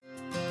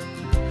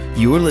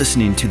You're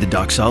listening to the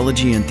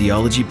Doxology and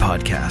Theology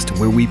podcast,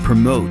 where we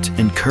promote,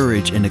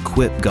 encourage, and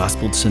equip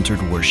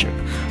gospel-centered worship.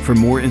 For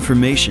more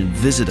information,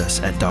 visit us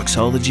at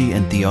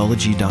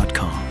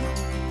doxologyandtheology.com.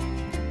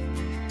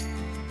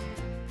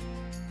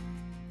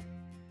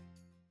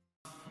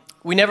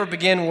 We never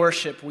begin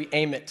worship, we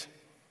aim it.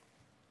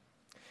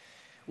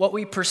 What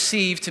we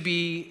perceive to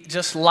be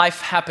just life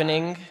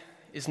happening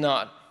is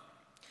not.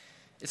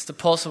 It's the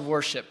pulse of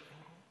worship,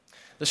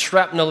 the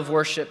shrapnel of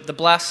worship, the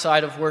blast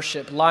side of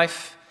worship.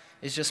 Life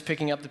is just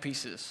picking up the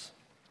pieces.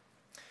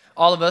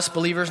 All of us,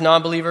 believers,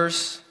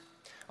 non-believers,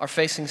 are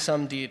facing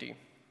some deity.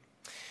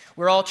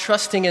 We're all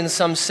trusting in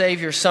some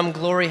Savior. Some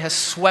glory has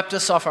swept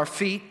us off our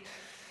feet,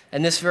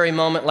 and this very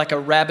moment, like a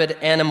rabid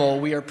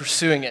animal, we are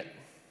pursuing it.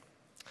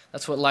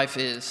 That's what life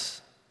is.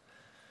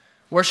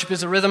 Worship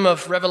is a rhythm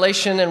of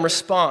revelation and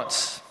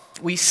response.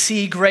 We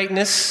see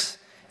greatness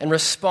and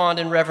respond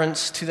in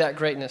reverence to that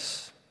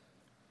greatness.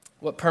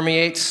 What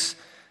permeates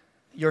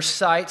your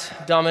sight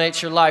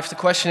dominates your life. The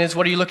question is,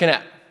 what are you looking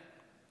at?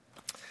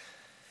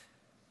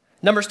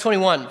 Numbers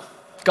 21.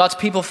 God's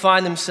people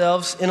find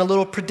themselves in a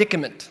little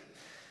predicament.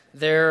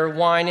 Their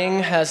whining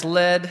has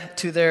led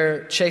to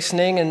their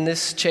chastening, and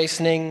this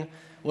chastening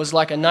was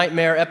like a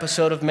nightmare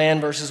episode of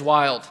Man vs.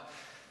 Wild.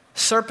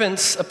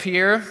 Serpents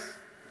appear,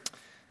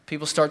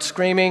 people start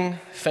screaming,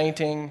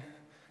 fainting,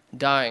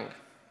 dying.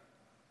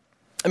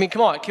 I mean,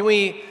 come on, can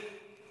we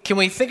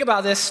think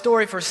about this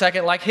story for a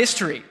second like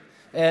history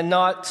and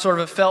not sort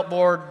of a felt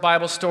board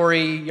Bible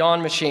story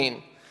yawn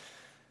machine?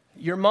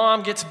 Your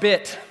mom gets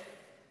bit,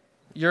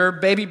 your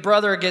baby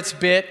brother gets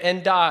bit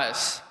and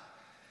dies.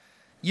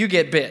 You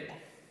get bit.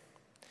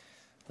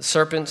 The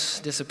serpents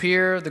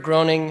disappear, the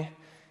groaning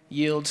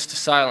yields to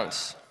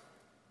silence.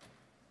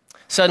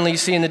 Suddenly you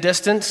see in the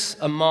distance,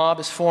 a mob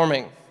is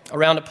forming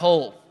around a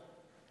pole.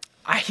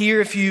 I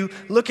hear if you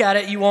look at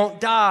it, you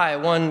won't die,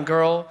 one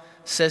girl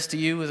says to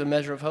you with a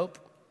measure of hope.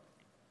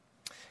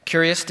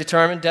 Curious,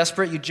 determined,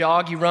 desperate, you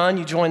jog, you run,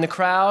 you join the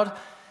crowd,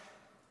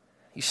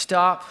 you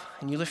stop,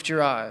 and you lift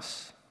your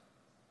eyes.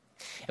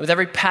 And with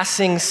every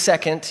passing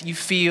second, you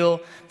feel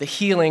the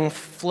healing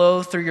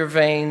flow through your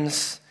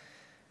veins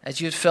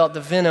as you had felt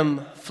the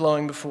venom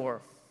flowing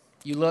before.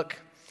 You look,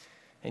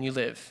 and you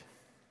live.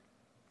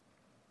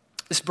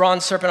 This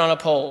bronze serpent on a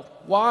pole.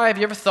 Why? Have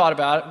you ever thought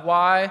about it?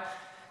 Why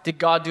did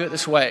God do it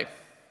this way?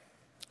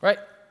 Right?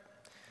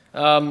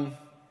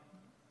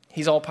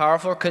 He's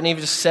all-powerful. Couldn't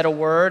even just said a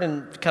word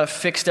and kind of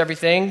fixed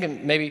everything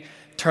and maybe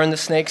turned the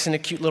snakes into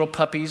cute little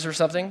puppies or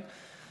something?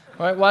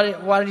 All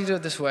right? Why did he do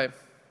it this way?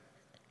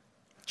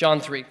 John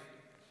 3.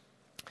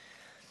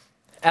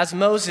 As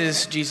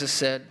Moses, Jesus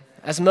said,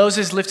 as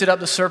Moses lifted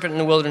up the serpent in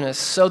the wilderness,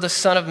 so the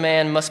Son of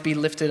Man must be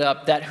lifted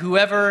up, that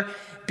whoever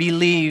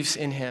believes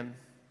in him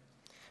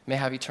may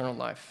have eternal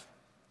life.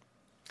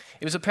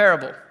 It was a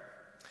parable.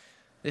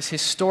 This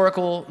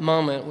historical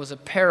moment was a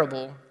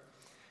parable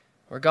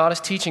where God is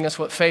teaching us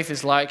what faith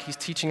is like. He's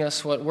teaching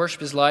us what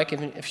worship is like,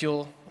 and if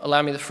you'll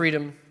allow me the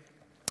freedom,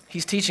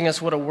 he's teaching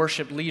us what a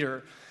worship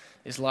leader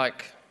is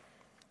like.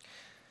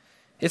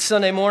 It's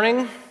Sunday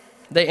morning.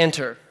 They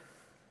enter.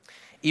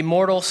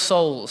 Immortal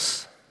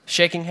souls,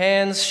 shaking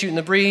hands, shooting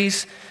the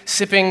breeze,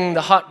 sipping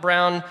the hot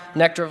brown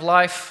nectar of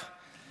life,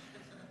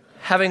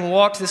 having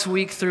walked this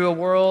week through a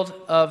world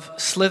of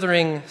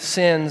slithering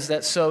sins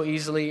that so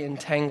easily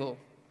entangle.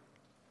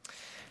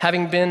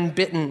 Having been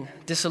bitten,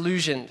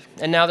 disillusioned,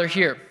 and now they're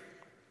here.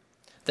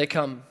 They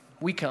come,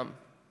 we come,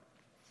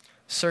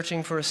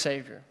 searching for a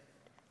Savior,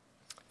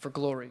 for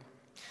glory.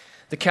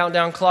 The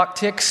countdown clock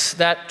ticks.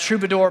 That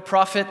troubadour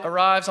prophet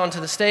arrives onto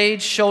the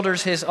stage,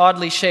 shoulders his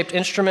oddly shaped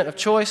instrument of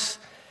choice,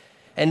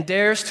 and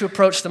dares to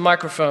approach the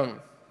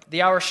microphone.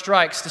 The hour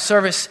strikes, the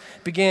service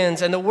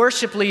begins, and the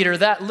worship leader,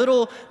 that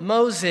little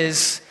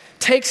Moses,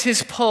 takes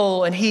his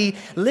pole and he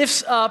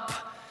lifts up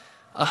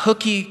a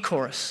hooky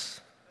chorus.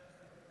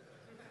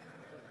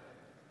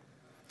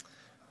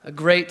 A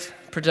great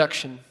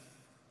production.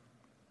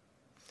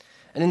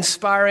 An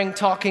inspiring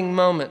talking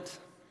moment.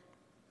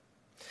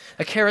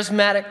 A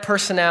charismatic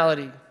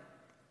personality.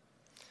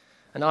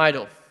 An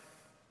idol.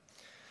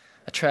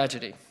 A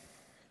tragedy.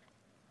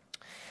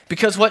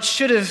 Because what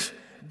should have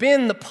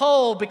been the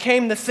pole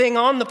became the thing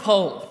on the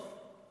pole.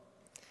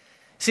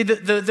 See,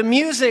 the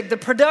music, the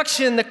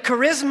production, the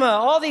charisma,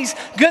 all these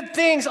good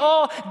things,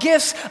 all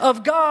gifts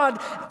of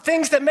God,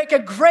 things that make a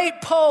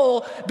great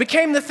pole,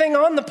 became the thing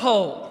on the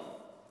pole.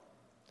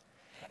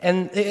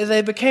 And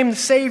they became the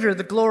Savior,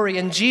 the glory,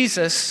 and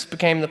Jesus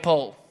became the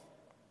pole.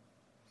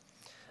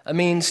 A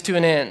means to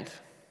an end.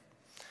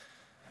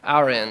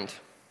 Our end.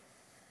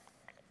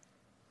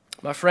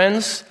 My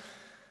friends,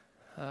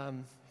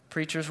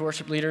 preachers,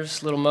 worship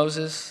leaders, little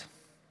Moses,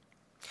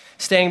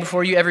 standing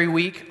before you every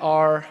week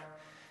are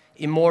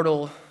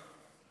immortal,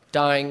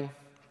 dying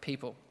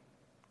people.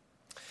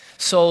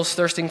 Souls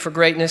thirsting for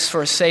greatness,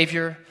 for a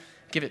Savior,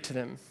 give it to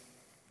them.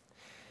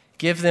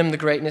 Give them the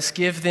greatness.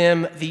 Give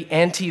them the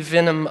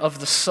anti-venom of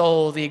the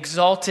soul, the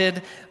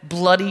exalted,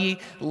 bloody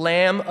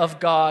Lamb of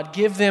God.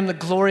 Give them the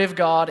glory of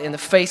God in the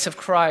face of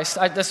Christ.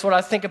 That's what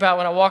I think about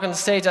when I walk on the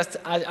stage.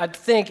 I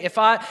think if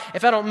I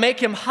don't make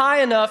him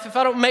high enough, if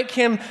I don't make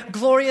him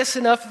glorious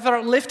enough, if I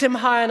don't lift him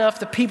high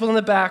enough, the people in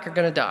the back are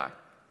going to die.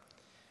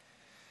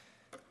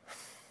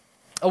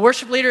 A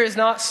worship leader is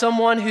not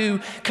someone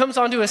who comes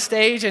onto a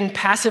stage and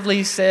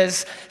passively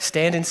says,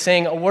 stand and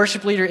sing. A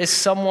worship leader is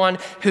someone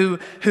who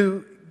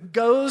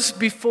goes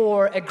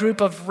before a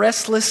group of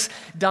restless,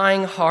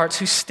 dying hearts,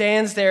 who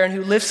stands there and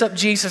who lifts up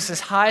Jesus as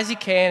high as he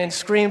can and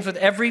screams with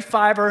every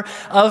fiber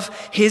of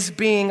his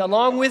being,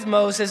 along with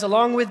Moses,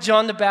 along with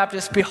John the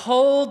Baptist,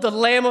 behold the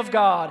Lamb of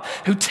God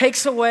who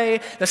takes away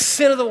the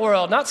sin of the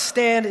world. Not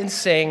stand and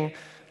sing,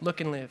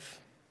 look and live.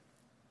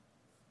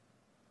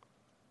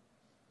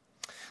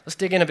 Let's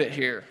dig in a bit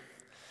here.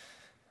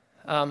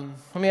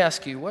 Let me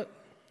ask you,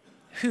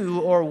 who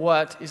or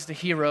what is the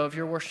hero of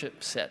your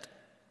worship set?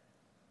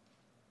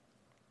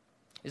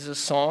 Is it a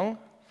song?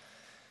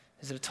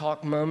 Is it a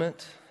talk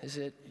moment? Is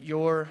it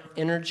your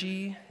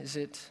energy? Is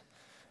it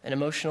an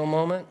emotional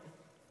moment?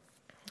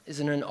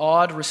 Is it an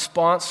odd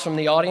response from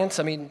the audience,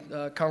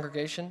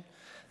 congregation,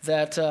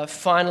 that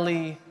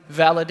finally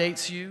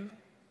validates you?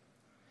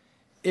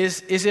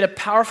 Is it a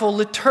powerful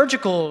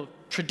liturgical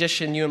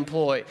tradition you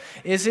employ?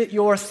 Is it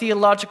your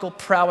theological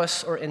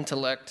prowess or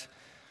intellect?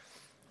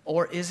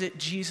 Or is it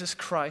Jesus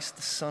Christ,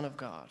 the Son of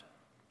God?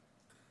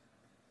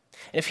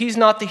 If he's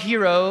not the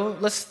hero,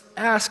 let's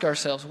ask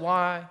ourselves,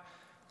 why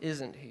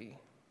isn't he?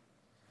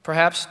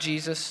 Perhaps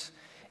Jesus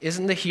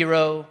isn't the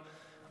hero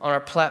on our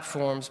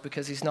platforms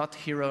because he's not the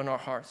hero in our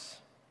hearts.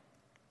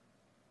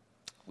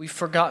 We've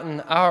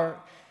forgotten our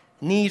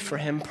need for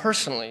him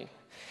personally.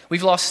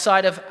 We've lost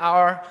sight of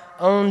our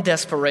own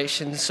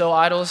desperation, so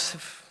idols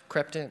have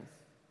crept in.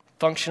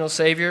 Functional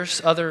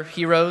saviors, other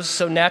heroes,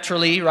 so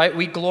naturally, right,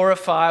 we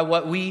glorify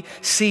what we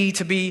see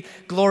to be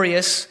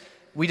glorious.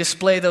 We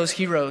display those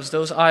heroes,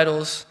 those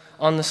idols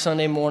on the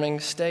Sunday morning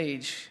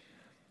stage.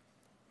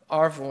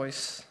 Our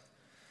voice,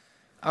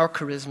 our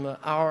charisma,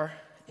 our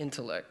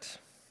intellect.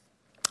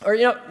 Or,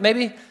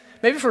 maybe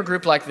for a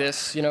group like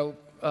this,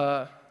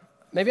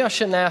 maybe I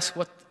shouldn't ask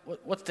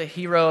what the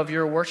hero of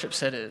your worship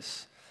set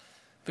is.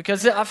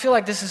 Because I feel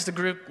like this is the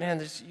group,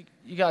 man,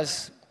 you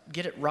guys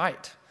get it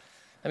right.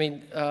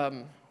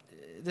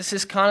 This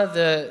is kind of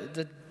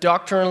the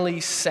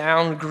doctrinally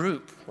sound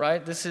group,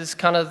 right? This is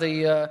kind of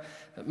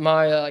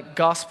my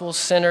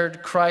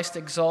gospel-centered,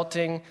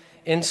 Christ-exalting,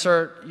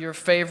 insert your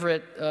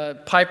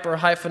favorite Piper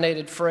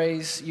hyphenated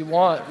phrase you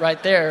want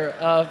right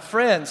there.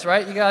 Friends,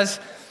 right? You guys,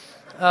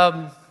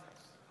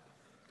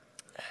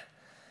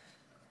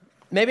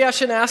 maybe I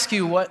shouldn't ask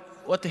you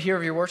what the hero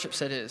of your worship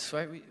set is,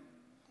 right?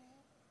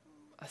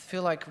 I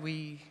feel like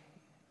we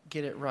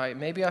get it right.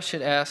 Maybe I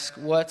should ask,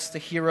 what's the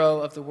hero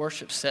of the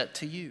worship set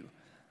to you?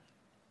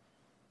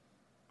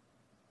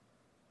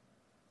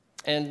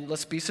 And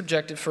let's be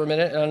subjective for a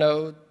minute. I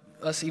know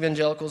us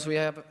evangelicals, we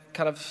have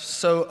kind of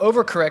so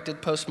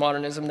overcorrected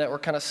postmodernism that we're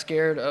kind of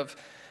scared of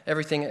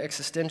everything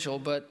existential.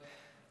 But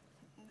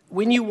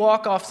when you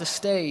walk off the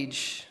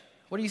stage,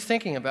 what are you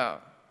thinking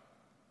about?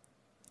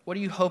 What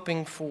are you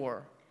hoping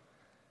for?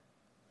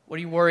 What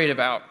are you worried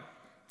about?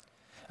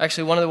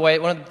 Actually, one of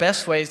the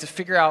best ways to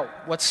figure out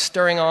what's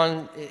stirring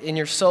on in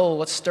your soul,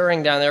 what's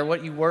stirring down there,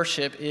 what you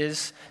worship,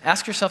 is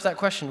ask yourself that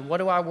question: what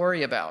do I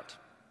worry about?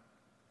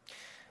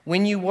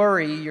 When you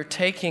worry, you're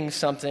taking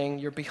something,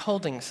 you're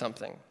beholding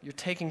something. You're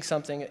taking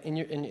something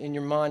in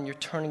your mind, you're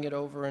turning it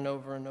over and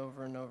over and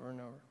over and over and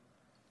over.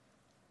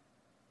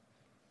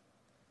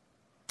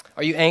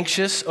 Are you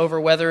anxious over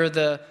whether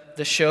the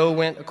show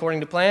went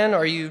according to plan? Or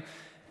are you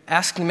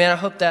asking, man, I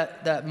hope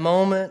that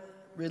moment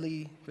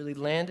really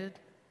landed?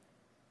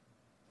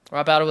 Or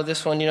how about with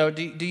this one,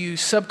 do you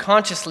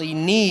subconsciously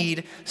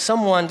need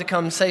someone to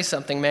come say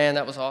something? Man,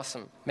 that was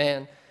awesome.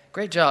 Man,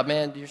 great job,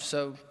 man, you're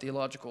so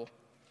theological.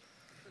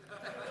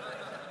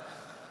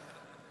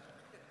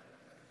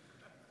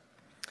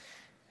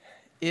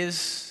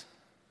 Is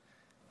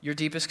your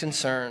deepest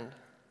concern,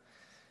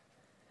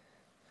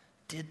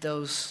 did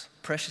those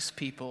precious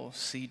people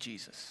see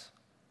Jesus?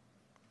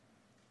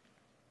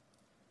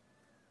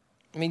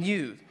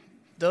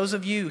 Those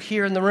of you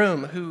here in the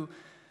room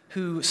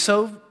who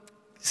so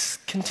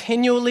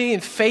continually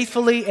and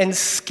faithfully and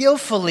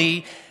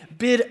skillfully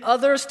bid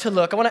others to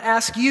look. I want to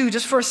ask you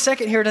just for a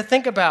second here to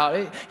think about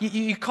it.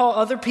 You call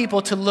other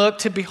people to look,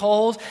 to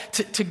behold,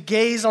 to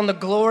gaze on the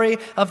glory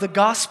of the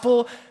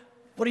gospel.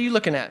 What are you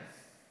looking at?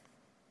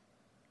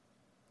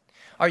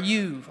 Are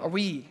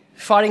we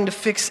fighting to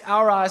fix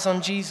our eyes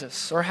on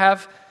Jesus? Or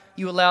have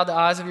you allowed the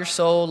eyes of your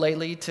soul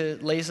lately to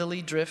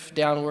lazily drift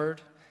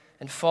downward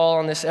and fall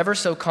on this ever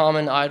so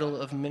common idol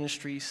of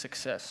ministry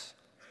success?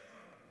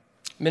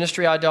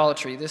 Ministry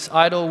idolatry, this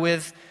idol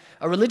with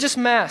a religious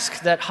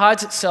mask that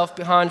hides itself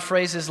behind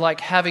phrases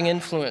like having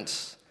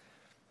influence,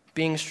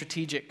 being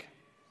strategic,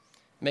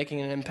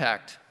 making an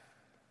impact.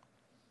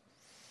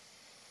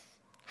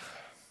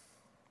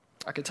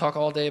 I could talk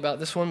all day about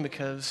this one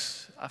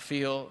because I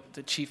feel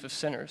the chief of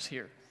sinners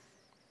here.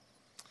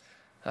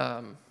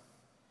 I've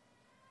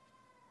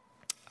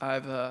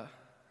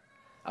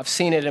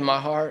seen it in my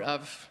heart.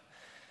 I've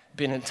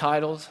been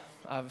entitled.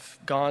 I've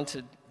gone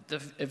to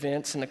the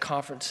events and the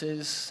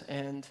conferences,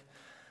 and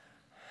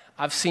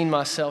I've seen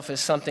myself as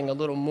something a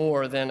little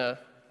more than a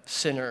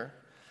sinner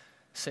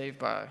saved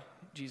by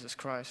Jesus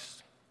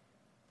Christ.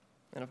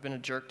 And I've been a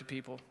jerk to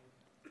people.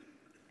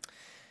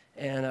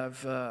 And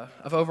I've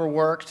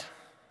overworked.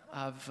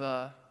 I've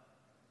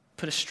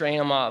put a strain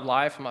on my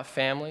life and my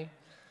family.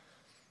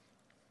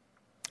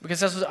 Because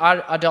that's what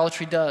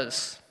idolatry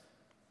does.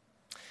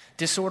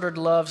 Disordered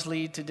loves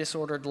lead to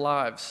disordered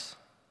lives.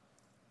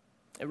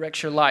 It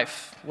wrecks your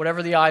life,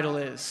 whatever the idol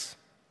is.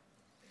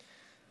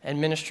 And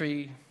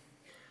ministry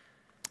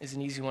is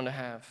an easy one to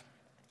have.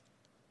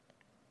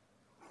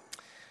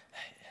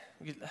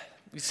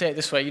 We say it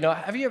this way,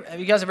 have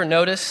you guys ever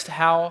noticed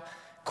how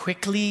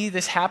quickly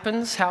this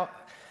happens? How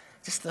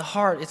just the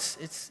heart,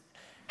 it's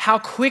how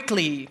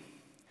quickly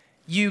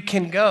you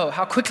can go,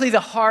 how quickly the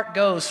heart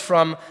goes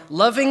from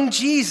loving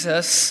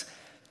Jesus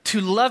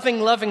to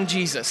loving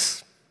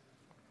Jesus.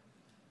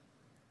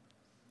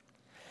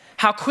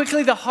 How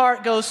quickly the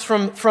heart goes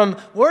from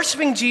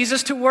worshiping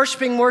Jesus to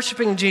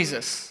worshiping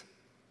Jesus.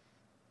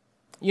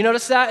 You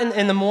notice that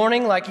in the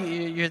morning, like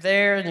you're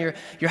there and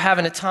you're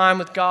having a time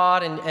with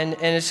God, and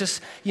it's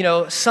just,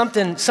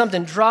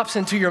 something drops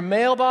into your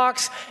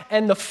mailbox,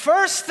 and the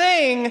first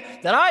thing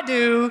that I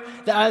do,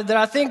 that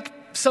I think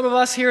some of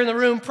us here in the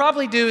room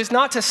probably do, is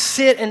not to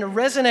sit and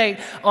resonate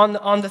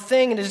on the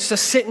thing and just to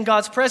sit in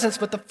God's presence,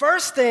 but the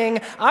first thing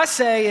I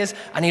say is,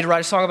 I need to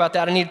write a song about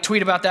that, I need to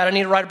tweet about that, I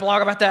need to write a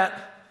blog about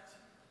that,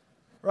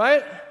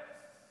 right?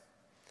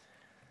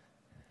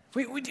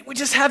 We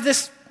just have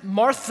this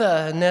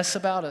Martha-ness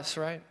about us,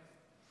 right?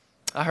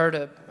 I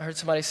heard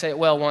somebody say it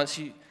well once,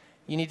 you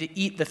need to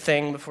eat the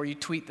thing before you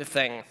tweet the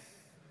thing.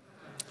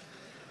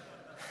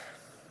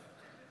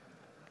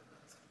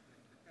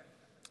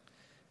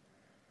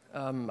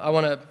 I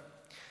want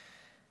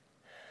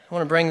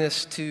to bring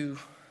this to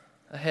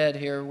a head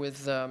here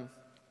with an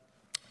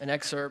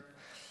excerpt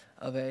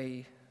of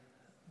a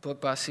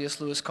book by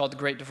C.S. Lewis called The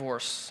Great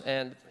Divorce.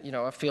 And,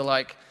 I feel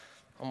like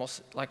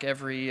almost like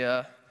every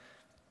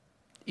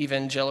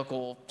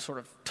evangelical sort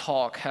of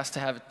talk has to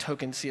have a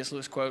token C.S.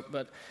 Lewis quote.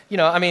 But,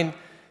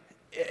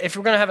 if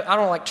we're going to have, I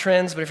don't like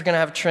trends, but if you're going to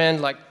have a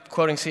trend like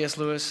quoting C.S.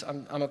 Lewis,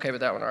 I'm okay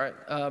with that one, all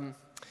right?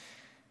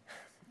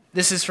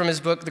 This is from his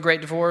book, The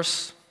Great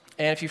Divorce.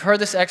 And if you've heard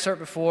this excerpt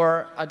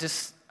before, I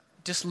just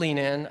lean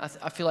in.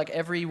 I feel like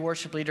every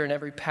worship leader and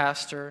every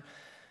pastor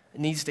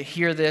needs to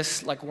hear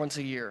this like once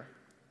a year.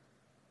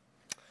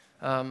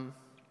 A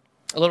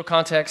little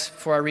context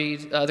before I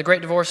read. The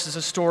Great Divorce is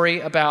a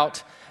story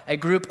about a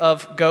group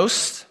of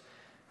ghosts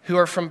who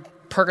are from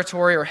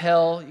purgatory or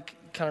hell. You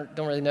kind of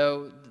don't really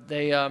know.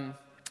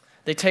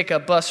 They take a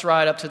bus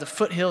ride up to the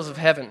foothills of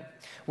heaven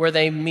where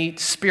they meet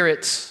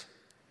spirits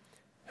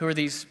who are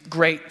these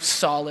great,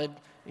 solid,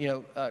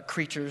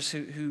 creatures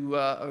who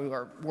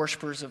are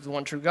worshipers of the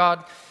one true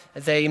God.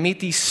 They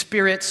meet these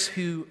spirits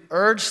who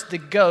urge the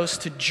ghosts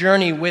to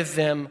journey with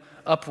them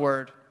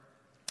upward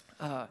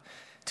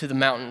to the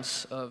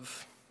mountains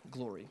of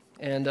glory.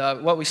 And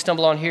what we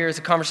stumble on here is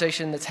a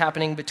conversation that's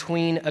happening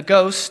between a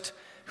ghost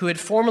who had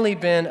formerly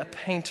been a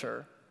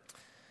painter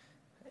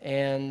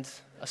and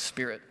a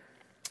spirit.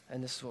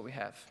 And this is what we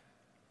have.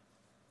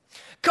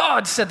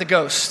 "God," said the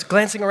ghost,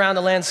 glancing around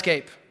the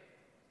landscape.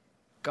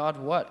 "God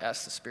what?"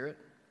 asked the spirit.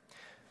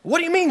 "What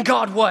do you mean,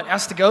 God what?"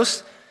 asked the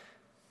ghost.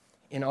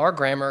 "In our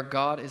grammar,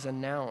 God is a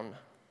noun."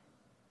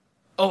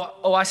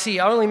 Oh, I see.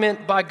 I only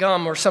meant by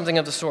gum or something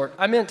of the sort.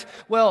 I meant,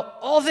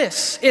 all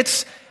this.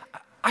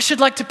 I should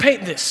like to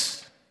paint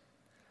this.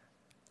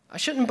 "I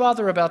shouldn't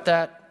bother about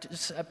that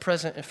at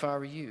present if I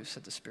were you,"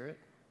 said the spirit.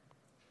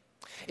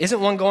 "Isn't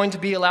one going to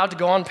be allowed to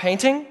go on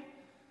painting?"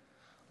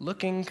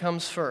 "Looking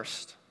comes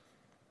first."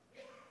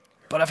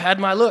 "But I've had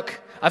my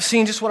look. I've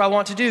seen just what I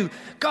want to do.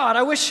 God,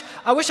 I wish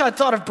I'd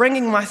thought of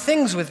bringing my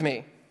things with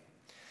me."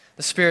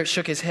 The spirit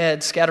shook his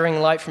head, scattering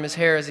light from his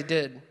hair as he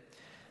did.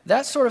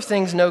 "That sort of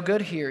thing's no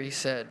good here," he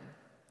said.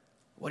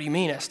 "What do you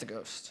mean?" asked the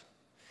ghost.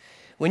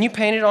 "When you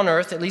painted on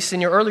earth, at least in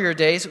your earlier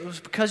days, it was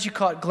because you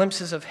caught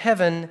glimpses of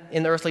heaven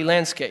in the earthly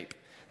landscape.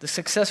 The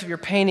success of your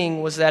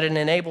painting was that it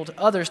enabled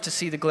others to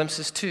see the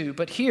glimpses too.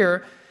 But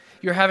here,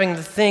 you're having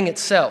the thing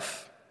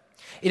itself.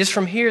 It is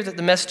from here that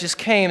the messages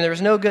came. There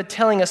is no good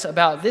telling us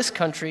about this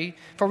country,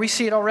 for we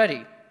see it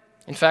already.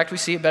 In fact, we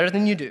see it better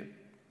than you do."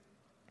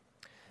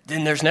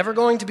 "Then there's never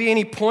going to be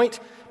any point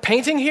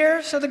painting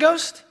here?" said the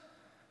ghost.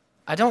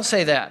 "I don't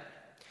say that.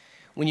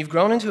 When you've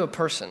grown into a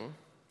person,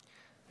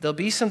 there'll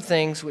be some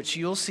things which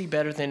you'll see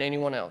better than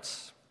anyone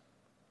else.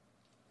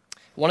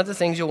 One of the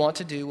things you'll want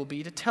to do will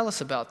be to tell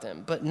us about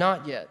them, but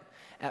not yet.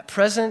 At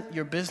present,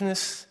 your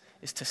business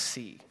is to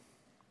see.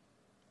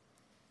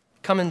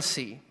 Come and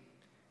see.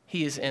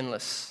 He is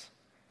endless.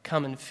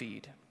 Come and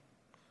feed."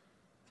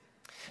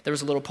 There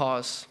was a little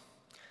pause.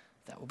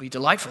 "That will be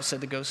delightful,"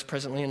 said the ghost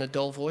presently in a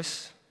dull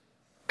voice.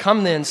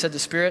 "Come then," said the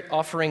Spirit,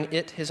 offering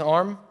it his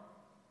arm.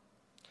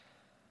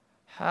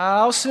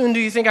 "How soon do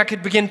you think I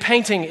could begin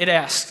painting?" it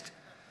asked.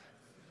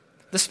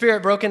 The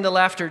Spirit broke into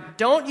laughter.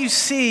 "Don't you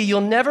see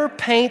you'll never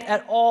paint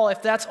at all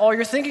if that's all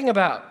you're thinking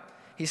about?"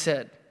 he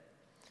said.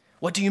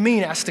 "What do you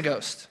mean?" asked the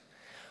ghost.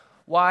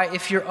 "Why,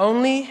 if you're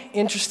only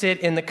interested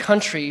in the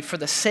country for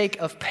the sake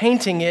of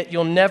painting it,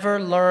 you'll never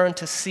learn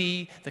to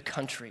see the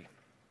country."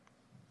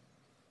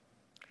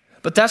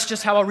 "But that's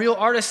just how a real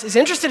artist is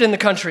interested in the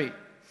country."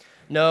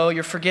 "No,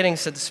 you're forgetting,"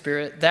 said the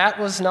Spirit. "That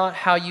was not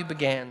how you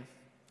began.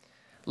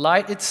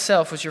 Light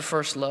itself was your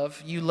first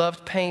love. You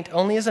loved paint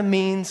only as a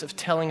means of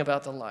telling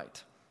about the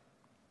light."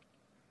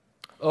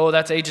 "Oh,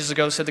 that's ages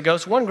ago," said the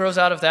ghost. "One grows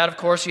out of that, of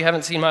course. You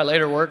haven't seen my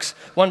later works.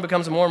 One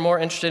becomes more and more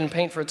interested in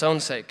paint for its own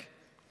sake."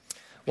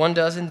 "One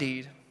does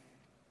indeed.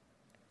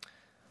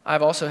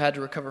 I've also had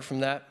to recover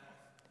from that.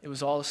 It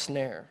was all a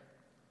snare.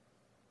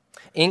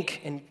 Ink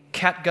and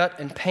catgut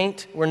and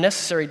paint were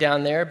necessary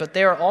down there, but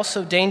they are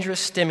also dangerous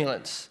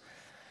stimulants.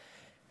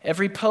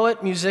 Every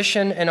poet,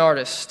 musician, and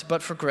artist,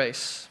 but for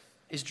grace,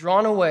 is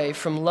drawn away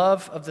from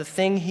love of the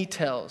thing he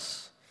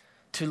tells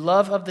to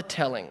love of the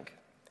telling,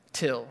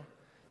 till,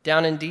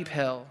 down in deep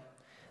hell,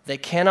 they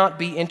cannot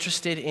be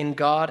interested in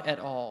God at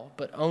all,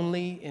 but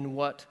only in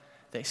what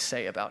they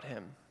say about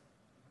him."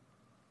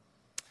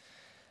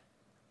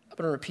 I'm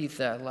going to repeat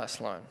that last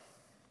line.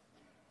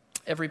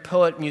 Every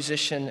poet,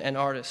 musician, and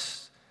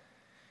artist,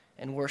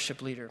 and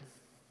worship leader,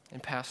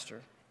 and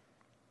pastor,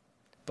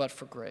 but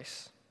for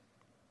grace,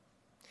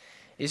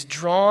 is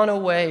drawn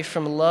away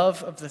from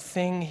love of the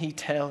thing he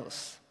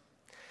tells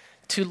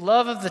to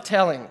love of the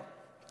telling,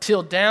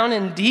 till down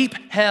in deep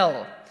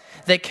hell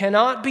they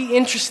cannot be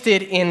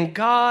interested in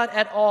God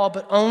at all,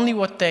 but only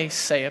what they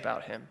say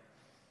about him.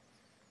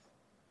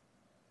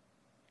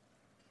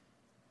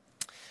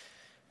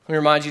 Let me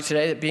remind you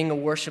today that being a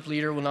worship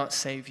leader will not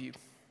save you.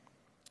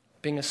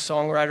 Being a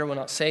songwriter will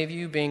not save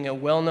you. Being a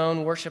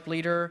well-known worship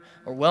leader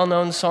or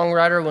well-known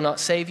songwriter will not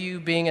save you.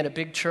 Being at a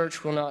big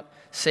church will not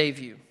save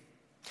you.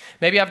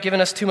 Maybe I've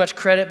given us too much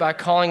credit by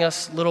calling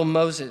us little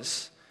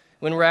Moses,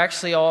 when we're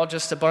actually all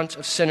just a bunch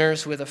of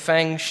sinners with a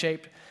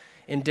fang-shaped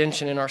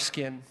indention in our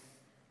skin.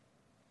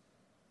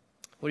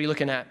 What are you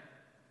looking at?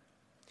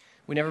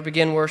 We never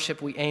begin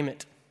worship, we aim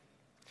it.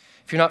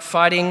 If you're not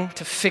fighting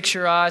to fix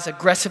your eyes,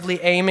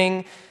 aggressively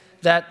aiming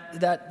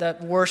that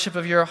worship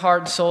of your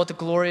heart and soul at the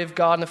glory of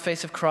God in the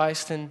face of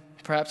Christ, then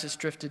perhaps it's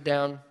drifted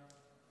down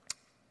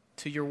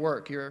to your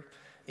work, your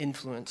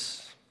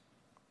influence.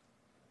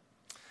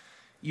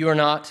 You are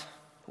not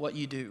what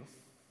you do.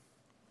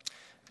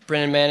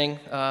 Brennan Manning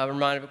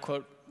reminded of a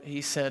quote.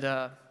 He said,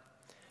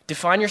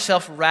 "Define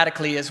yourself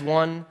radically as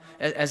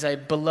a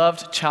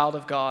beloved child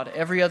of God.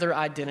 Every other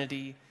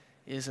identity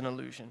is an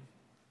illusion."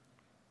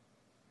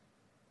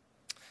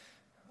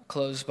 I'll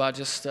close by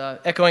just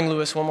echoing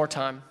Lewis one more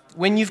time.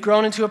 When you've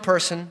grown into a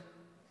person,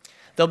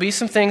 there'll be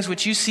some things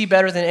which you see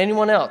better than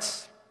anyone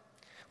else.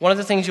 One of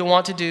the things you'll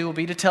want to do will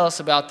be to tell us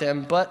about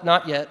them, but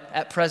not yet.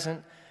 At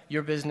present,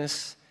 your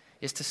business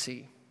is to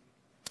see.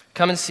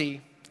 Come and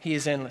see. He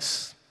is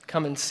endless.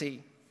 Come and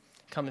see.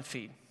 Come and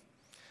feed.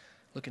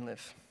 Look and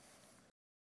live.